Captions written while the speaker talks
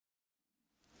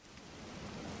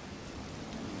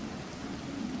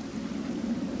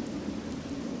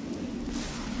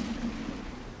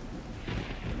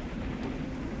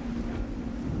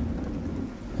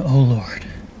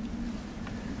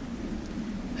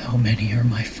How many are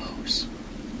my foes?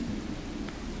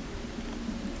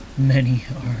 Many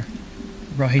are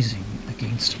rising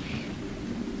against me.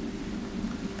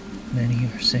 Many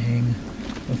are saying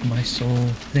of my soul,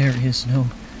 there is no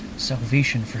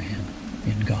salvation for him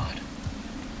in God.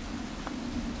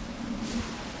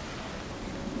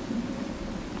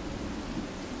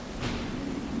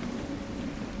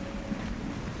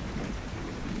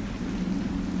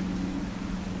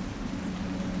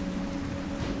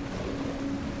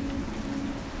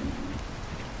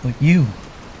 But you,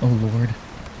 O Lord,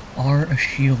 are a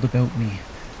shield about me,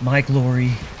 my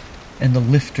glory, and the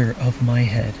lifter of my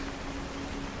head.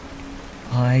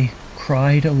 I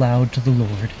cried aloud to the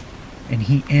Lord, and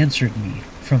he answered me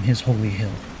from his holy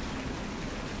hill.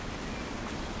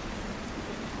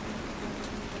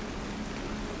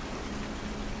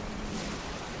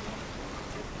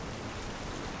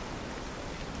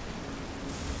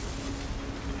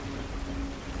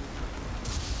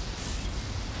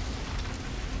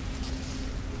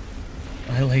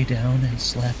 I lay down and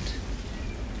slept.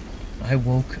 I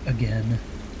woke again,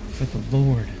 for the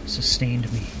Lord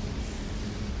sustained me.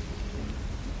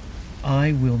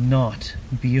 I will not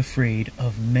be afraid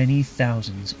of many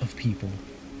thousands of people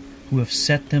who have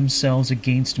set themselves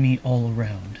against me all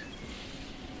around.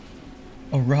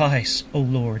 Arise, O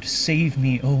Lord, save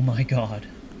me, O my God.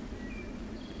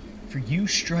 For you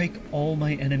strike all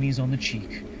my enemies on the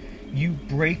cheek. You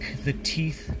break the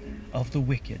teeth of the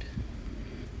wicked.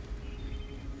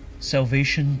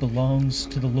 Salvation belongs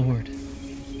to the Lord.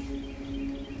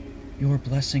 Your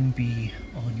blessing be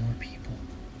on your people.